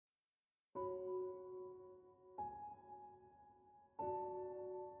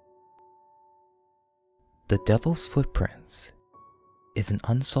The Devil's Footprints is an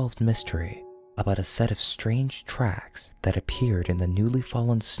unsolved mystery about a set of strange tracks that appeared in the newly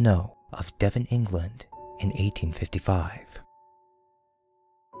fallen snow of Devon, England in 1855.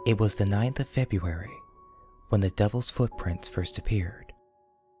 It was the 9th of February when the Devil's Footprints first appeared.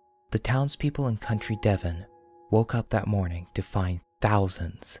 The townspeople in country Devon woke up that morning to find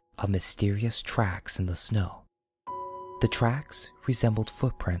thousands of mysterious tracks in the snow. The tracks resembled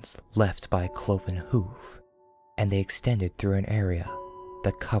footprints left by a cloven hoof, and they extended through an area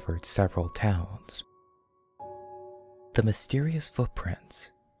that covered several towns. The mysterious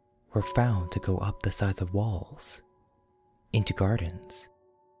footprints were found to go up the sides of walls, into gardens,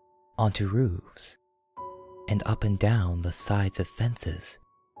 onto roofs, and up and down the sides of fences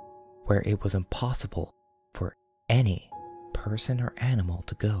where it was impossible for any person or animal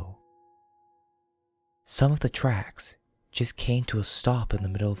to go. Some of the tracks just came to a stop in the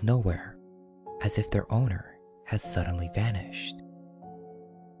middle of nowhere, as if their owner had suddenly vanished.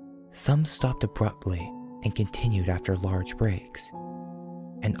 Some stopped abruptly and continued after large breaks,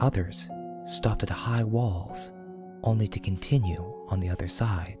 and others stopped at high walls only to continue on the other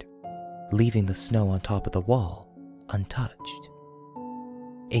side, leaving the snow on top of the wall untouched.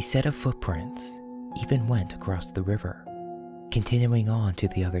 A set of footprints even went across the river, continuing on to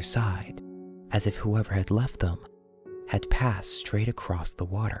the other side, as if whoever had left them had passed straight across the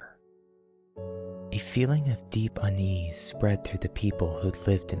water. A feeling of deep unease spread through the people who'd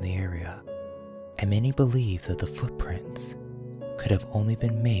lived in the area, and many believed that the footprints could have only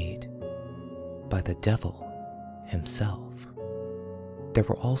been made by the devil himself. There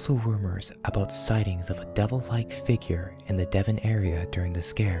were also rumors about sightings of a devil-like figure in the Devon area during the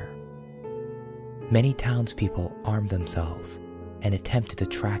scare. Many townspeople armed themselves and attempted to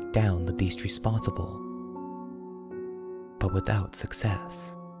track down the beast responsible, but without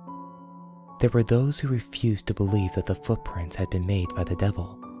success. There were those who refused to believe that the footprints had been made by the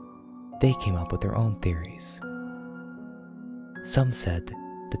devil. They came up with their own theories. Some said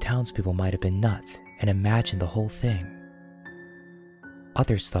the townspeople might have been nuts and imagined the whole thing.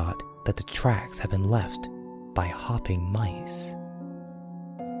 Others thought that the tracks had been left by hopping mice.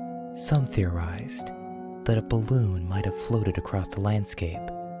 Some theorized that a balloon might have floated across the landscape,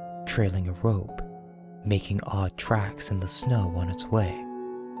 trailing a rope, making odd tracks in the snow on its way.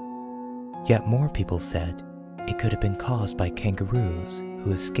 Yet more people said it could have been caused by kangaroos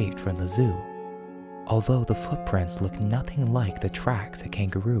who escaped from the zoo, although the footprints looked nothing like the tracks a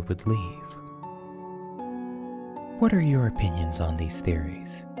kangaroo would leave. What are your opinions on these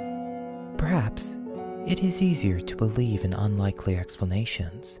theories? Perhaps it is easier to believe in unlikely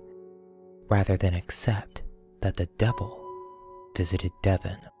explanations rather than accept that the devil visited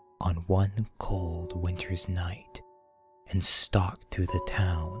Devon on one cold winter's night and stalked through the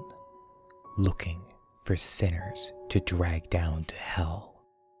town looking for sinners to drag down to hell.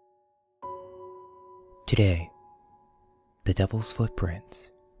 Today, the Devil's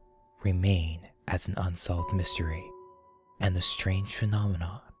Footprints remain as an unsolved mystery, and the strange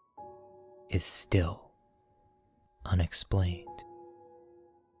phenomenon is still unexplained.